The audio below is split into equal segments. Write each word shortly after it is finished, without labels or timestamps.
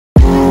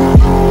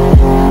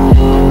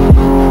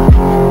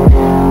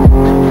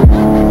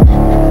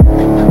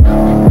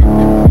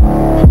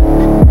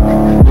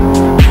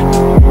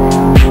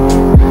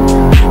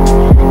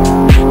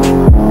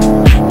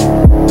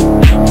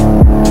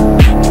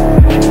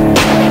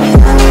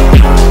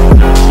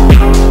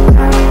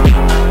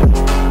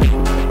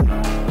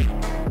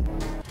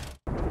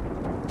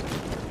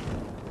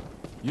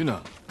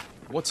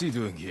What's he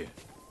doing here?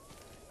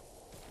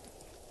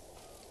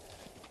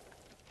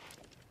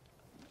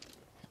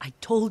 I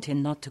told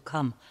him not to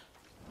come.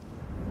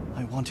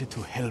 I wanted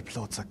to help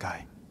Lord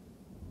Sakai.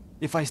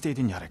 If I stayed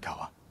in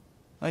Yarikawa,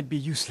 I'd be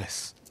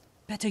useless.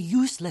 Better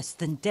useless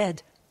than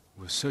dead.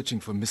 We're searching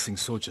for missing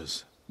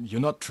soldiers. You're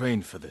not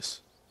trained for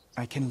this.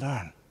 I can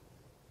learn.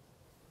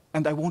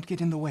 And I won't get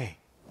in the way.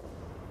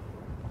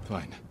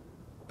 Fine.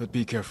 But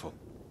be careful.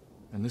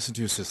 And listen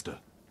to your sister.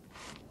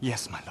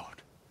 Yes, my lord.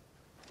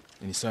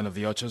 Any sign of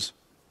the archers?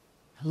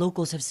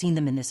 Locals have seen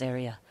them in this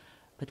area,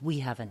 but we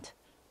haven't.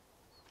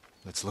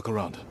 Let's look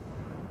around.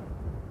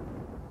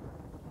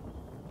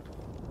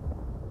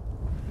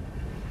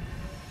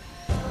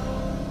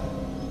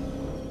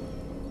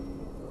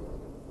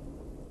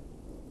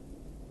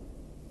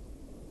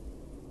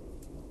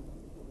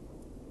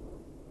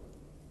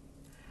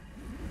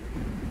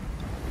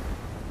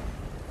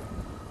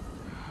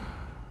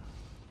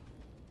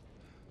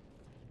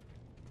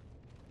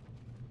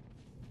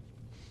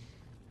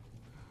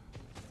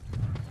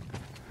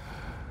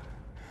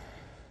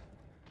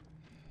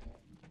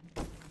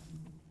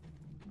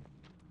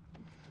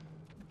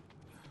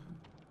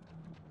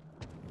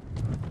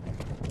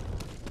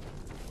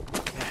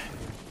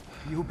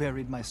 You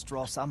buried my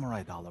straw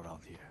samurai doll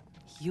around here.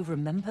 You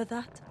remember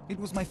that? It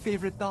was my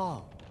favorite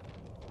doll.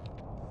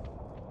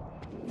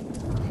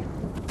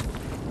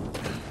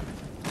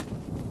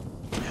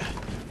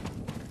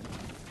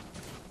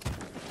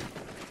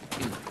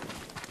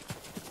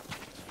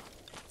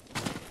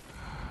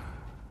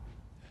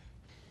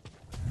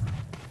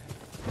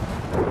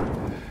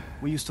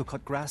 We used to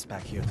cut grass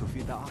back here to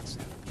feed the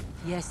oxen.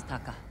 Yes,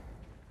 Taka.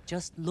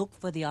 Just look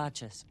for the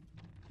archers.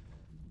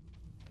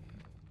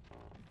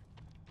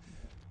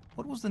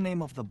 What was the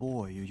name of the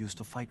boy you used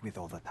to fight with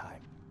all the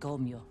time?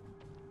 Gomyo.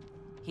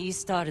 He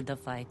started the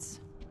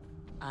fights.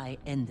 I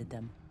ended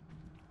them.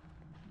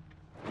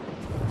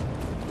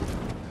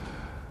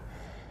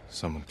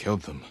 Someone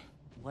killed them.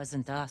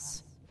 Wasn't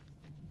us.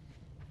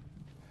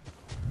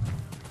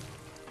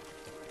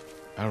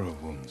 Arrow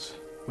wounds.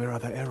 Where are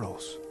the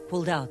arrows?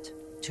 Pulled out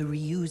to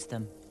reuse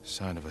them.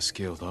 Sign of a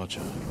skilled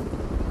archer.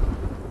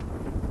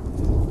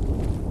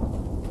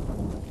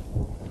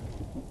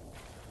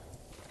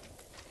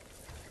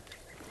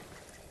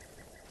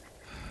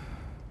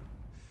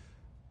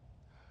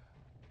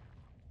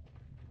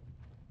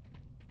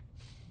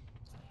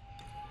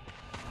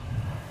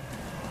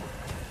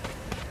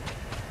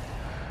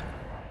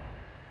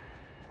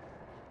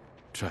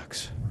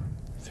 Tracks.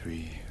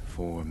 3,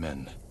 4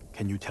 men.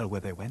 Can you tell where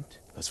they went?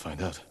 Let's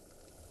find out.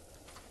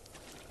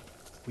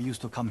 We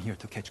used to come here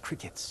to catch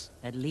crickets.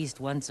 At least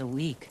once a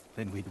week.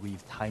 Then we'd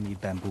weave tiny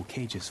bamboo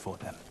cages for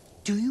them.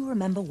 Do you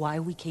remember why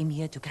we came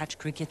here to catch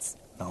crickets?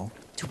 No?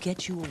 To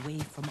get you away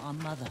from our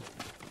mother.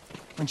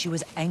 When she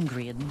was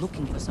angry and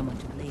looking for someone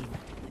to blame,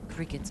 the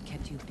crickets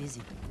kept you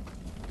busy.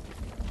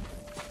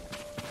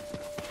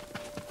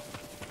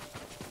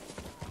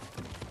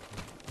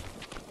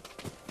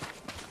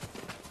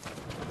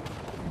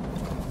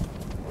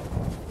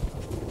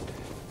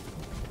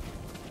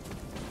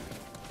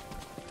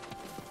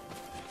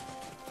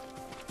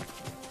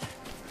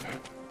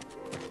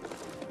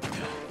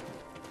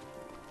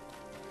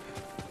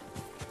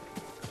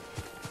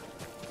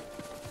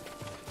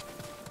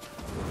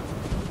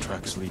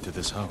 Tracks lead to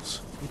this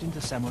house. Didn't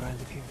the samurai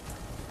live here?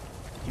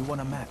 You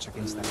want a match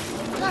against that?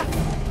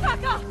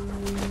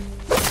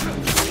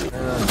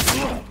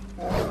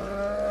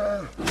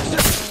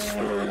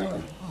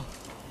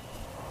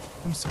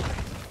 I'm sorry.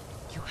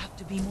 You have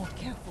to be more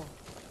careful.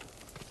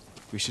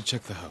 We should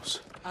check the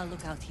house. I'll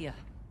look out here.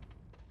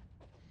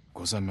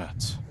 Gozan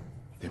mats.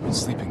 They've been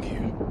sleeping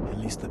here. At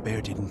least the bear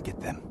didn't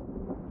get them.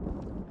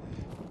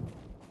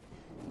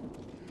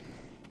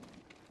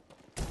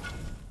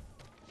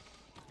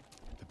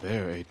 The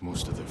bear ate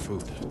most of their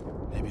food.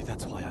 Maybe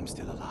that's why I'm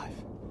still alive.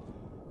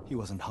 He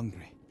wasn't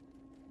hungry.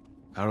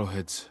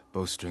 Arrowheads,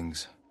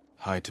 bowstrings,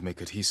 hide to make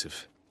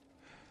adhesive.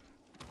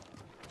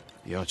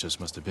 The archers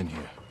must have been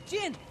here.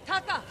 Jin!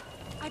 Taka!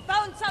 I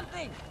found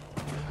something!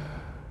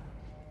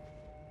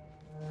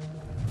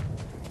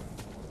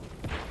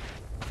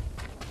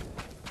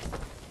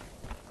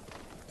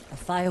 The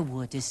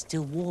firewood is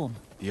still warm.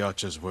 The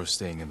archers were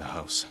staying in the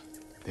house.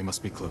 They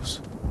must be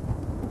close.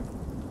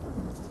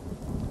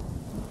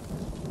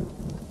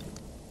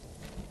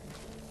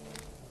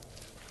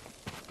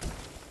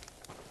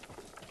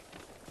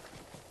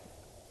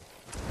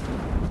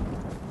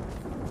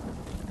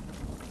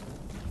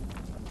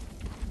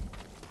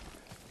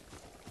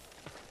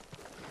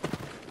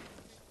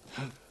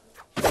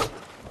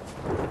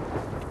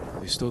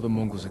 They stole the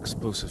Mongols'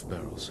 explosive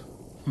barrels.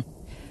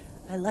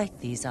 I like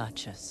these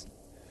archers.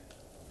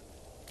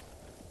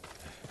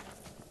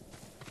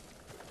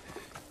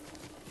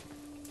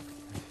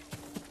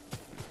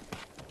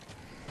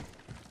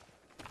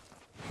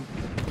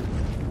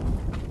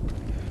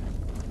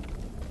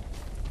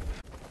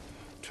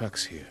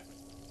 Tracks here.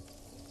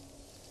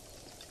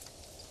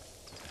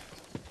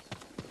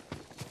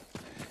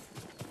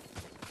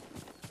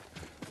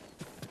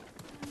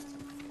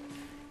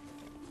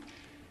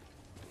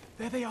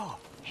 There they are.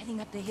 Heading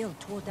up the hill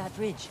toward that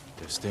ridge.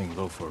 They're staying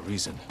low for a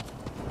reason.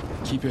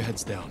 Keep your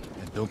heads down,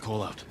 and don't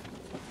call out.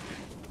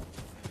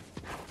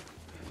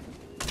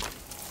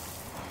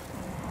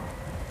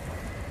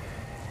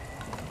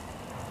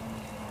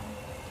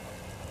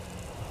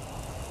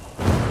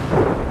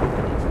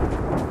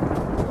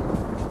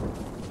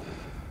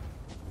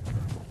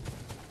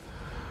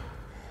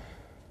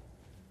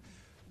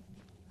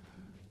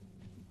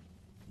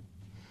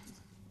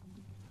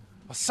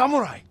 A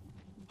samurai!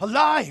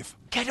 Alive!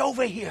 Get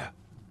over here!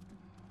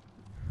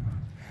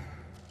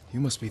 You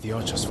must be the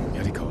archers from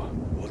Yarikawa.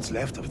 What's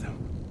left of them?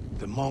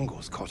 The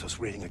Mongols caught us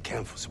raiding a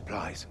camp for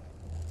supplies.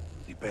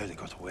 We barely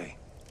got away.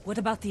 What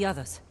about the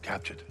others?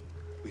 Captured.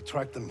 We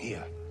tracked them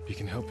here. We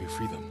can help you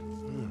free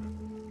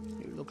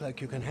them. You look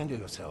like you can handle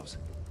yourselves.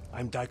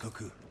 I'm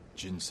Daikoku.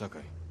 Jin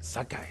Sakai.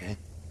 Sakai, eh?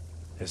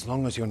 As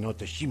long as you're not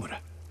the Shimura.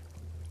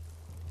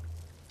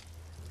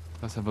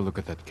 Let's have a look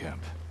at that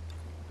camp.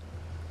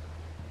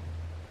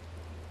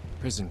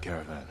 Prison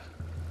caravan.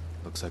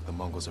 Looks like the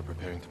Mongols are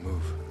preparing to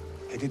move.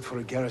 Headed for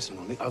a garrison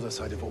on the other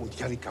side of Old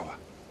Yarikawa.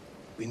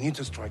 We need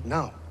to strike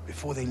now,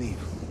 before they leave.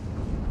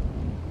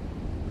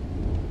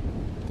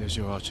 There's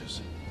your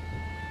archers.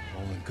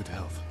 All in good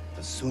health.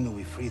 The sooner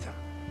we free them,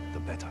 the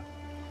better.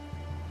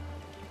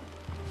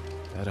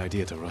 Bad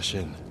idea to rush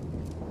in.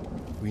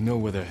 We know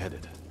where they're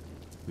headed.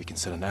 We can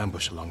set an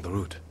ambush along the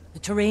route. The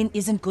terrain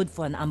isn't good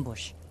for an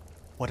ambush.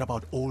 What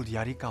about Old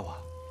Yarikawa?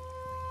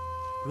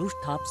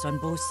 Rooftops on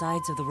both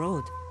sides of the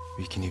road.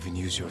 We can even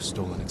use your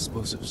stolen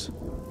explosives.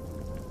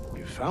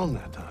 You found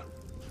that, huh?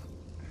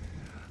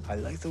 I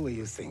like the way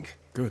you think.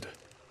 Good.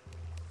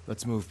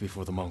 Let's move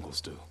before the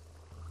Mongols do.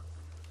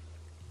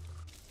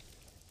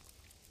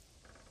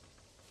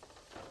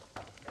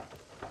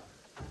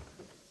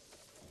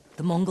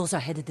 The Mongols are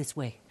headed this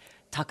way.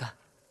 Taka,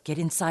 get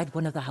inside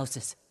one of the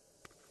houses.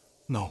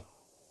 No.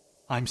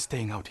 I'm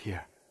staying out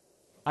here.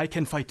 I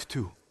can fight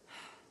too.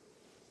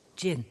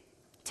 Jin,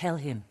 tell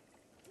him.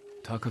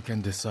 Taka can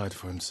decide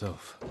for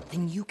himself.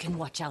 Then you can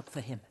watch out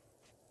for him.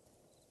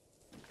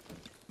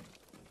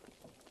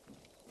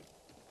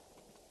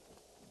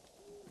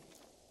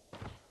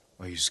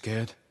 Are you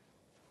scared?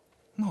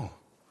 No.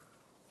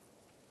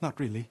 Not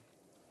really.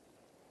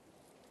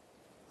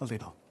 A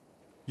little.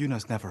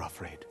 Yuna's never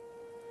afraid.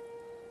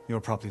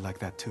 You're probably like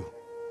that too.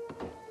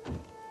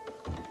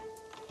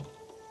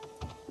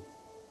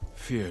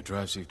 Fear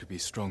drives you to be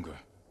stronger,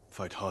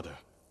 fight harder.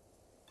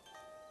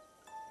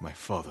 My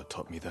father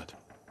taught me that.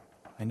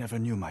 I never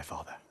knew my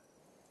father.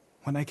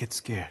 When I get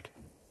scared,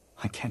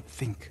 I can't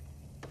think.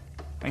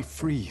 I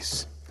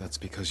freeze. That's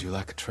because you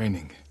lack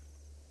training.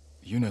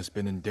 Yuna's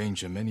been in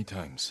danger many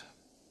times.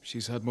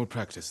 She's had more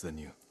practice than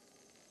you.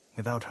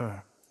 Without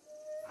her,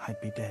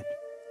 I'd be dead.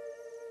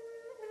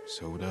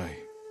 So would I.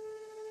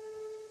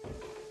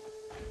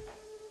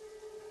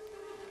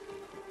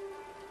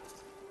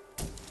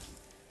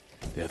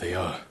 There they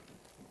are.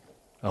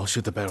 I'll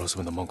shoot the barrels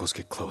when the Mongols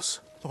get close.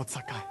 Lord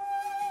Sakai,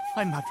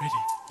 I'm not ready.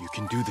 You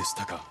can do this,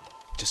 Taka.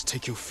 Just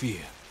take your fear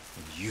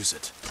and use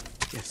it.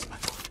 Yes, my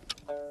lord.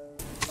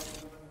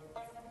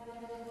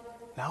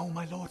 Now,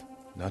 my lord?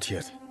 Not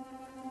yet.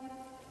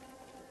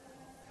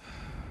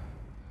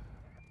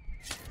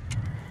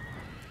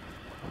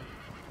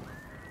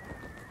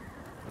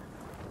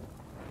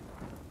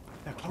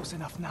 They're close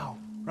enough now,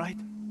 right?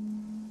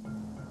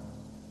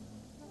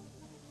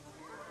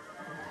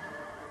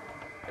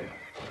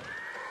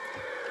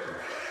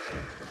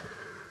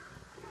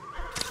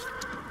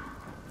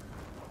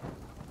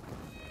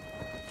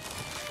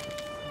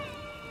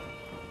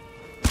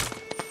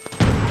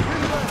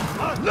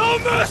 No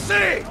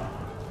mercy!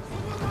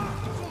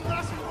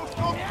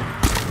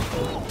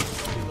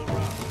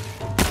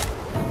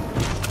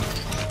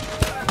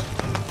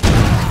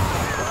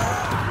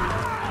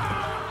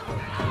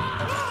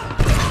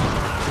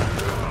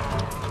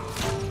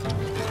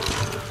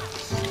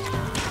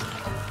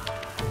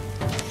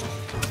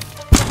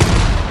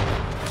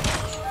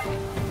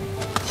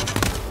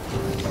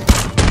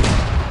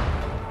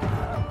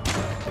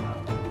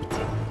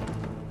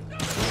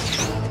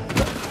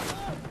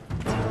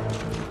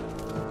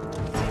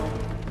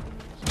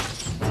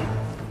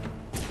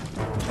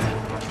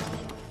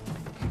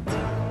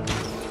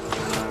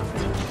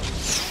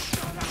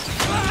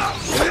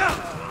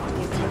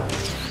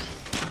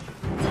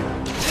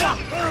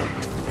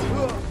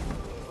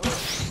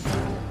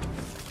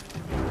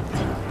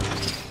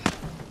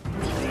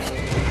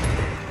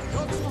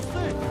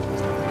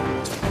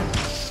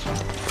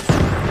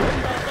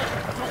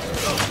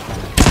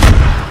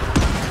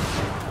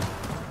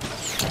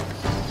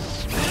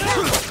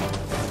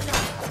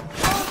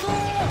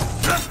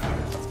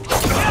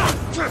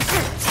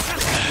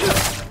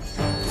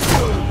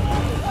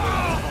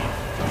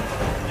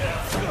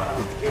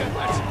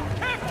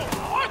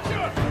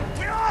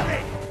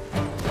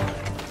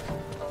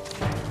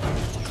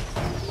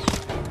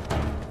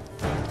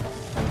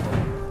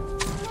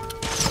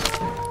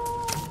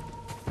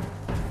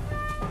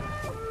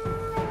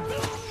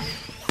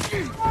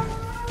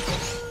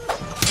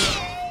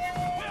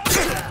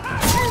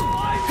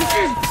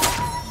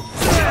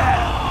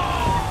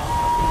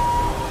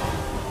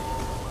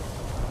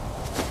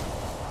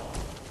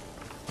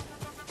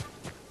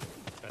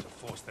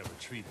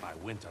 retreat by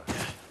winter.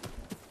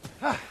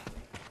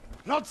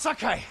 Lord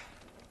Sakai!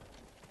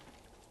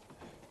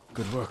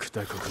 Good work,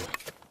 Daikoku.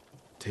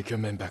 Take your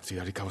men back to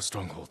Yarikawa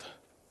Stronghold.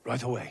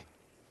 Right away.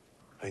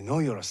 I know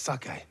you're a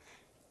Sakai,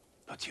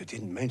 but you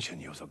didn't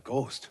mention you're a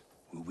ghost.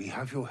 Will we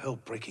have your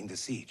help breaking the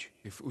siege?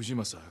 If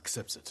Ujimasa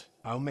accepts it.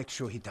 I'll make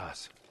sure he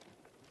does.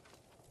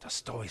 The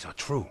stories are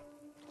true.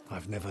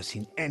 I've never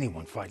seen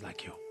anyone fight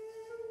like you.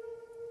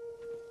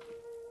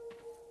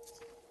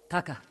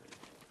 Taka,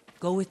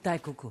 go with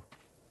Daikoku.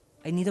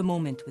 I need a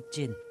moment with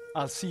Jin.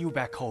 I'll see you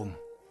back home.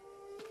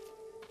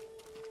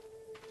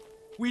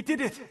 We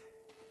did it!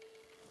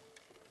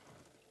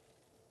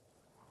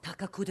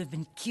 Taka could have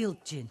been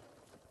killed, Jin.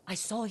 I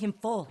saw him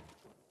fall.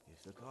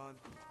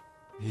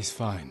 He's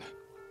fine.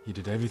 He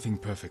did everything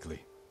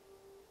perfectly.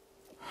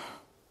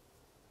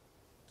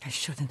 I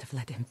shouldn't have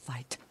let him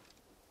fight.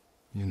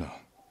 You know.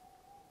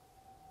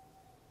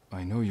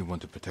 I know you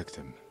want to protect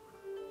him,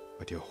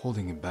 but you're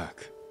holding him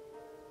back.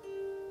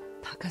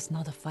 Taka's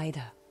not a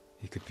fighter.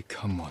 He could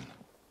become one.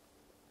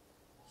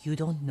 You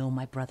don't know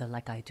my brother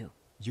like I do.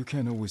 You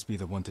can't always be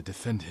the one to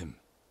defend him.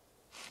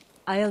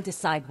 I'll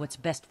decide what's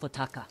best for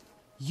Taka.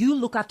 You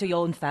look after your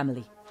own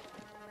family.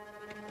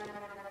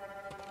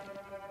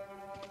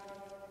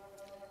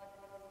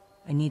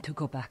 I need to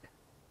go back.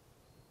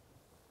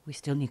 We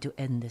still need to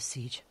end this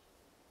siege.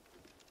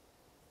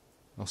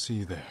 I'll see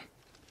you there.